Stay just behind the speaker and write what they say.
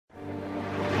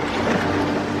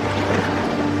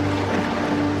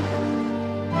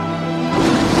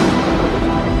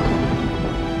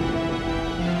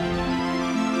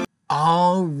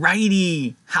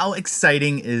Alrighty, how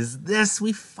exciting is this?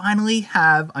 We finally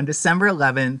have, on December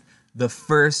 11th, the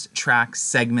first track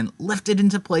segment lifted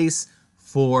into place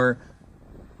for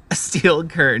a Steel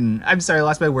Curtain. I'm sorry, I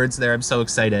lost my words there. I'm so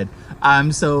excited.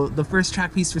 So the first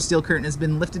track piece for Steel Curtain has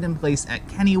been lifted in place at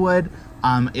Kennywood.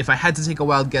 If I had to take a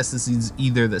wild guess, this is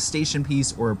either the station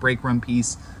piece or a break run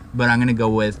piece, but I'm gonna go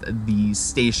with the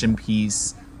station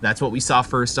piece. That's what we saw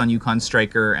first on Yukon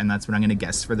Striker, and that's what I'm going to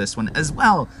guess for this one as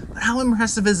well. But how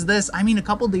impressive is this? I mean, a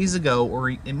couple days ago,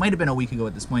 or it might have been a week ago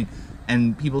at this point,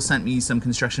 and people sent me some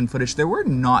construction footage, there were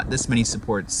not this many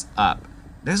supports up.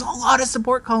 There's a lot of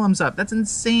support columns up. That's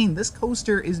insane. This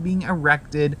coaster is being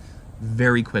erected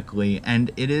very quickly,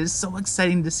 and it is so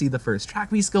exciting to see the first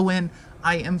track piece go in.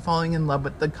 I am falling in love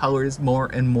with the colors more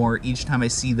and more each time I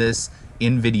see this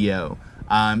in video.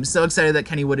 I'm so excited that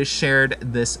Kennywood has shared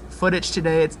this footage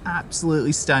today. It's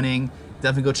absolutely stunning.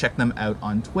 Definitely go check them out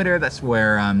on Twitter. That's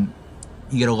where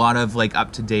you get a lot of like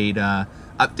up-to-date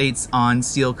updates on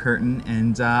Steel Curtain.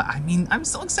 And I mean, I'm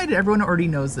so excited. Everyone already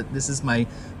knows that this is my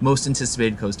most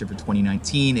anticipated coaster for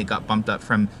 2019. It got bumped up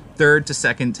from 3rd to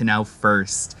 2nd to now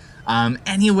 1st.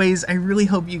 Anyways, I really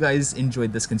hope you guys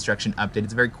enjoyed this construction update.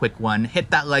 It's a very quick one. Hit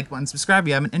that like button, subscribe if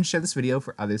you haven't, and share this video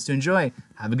for others to enjoy.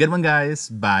 Have a good one, guys.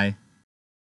 Bye.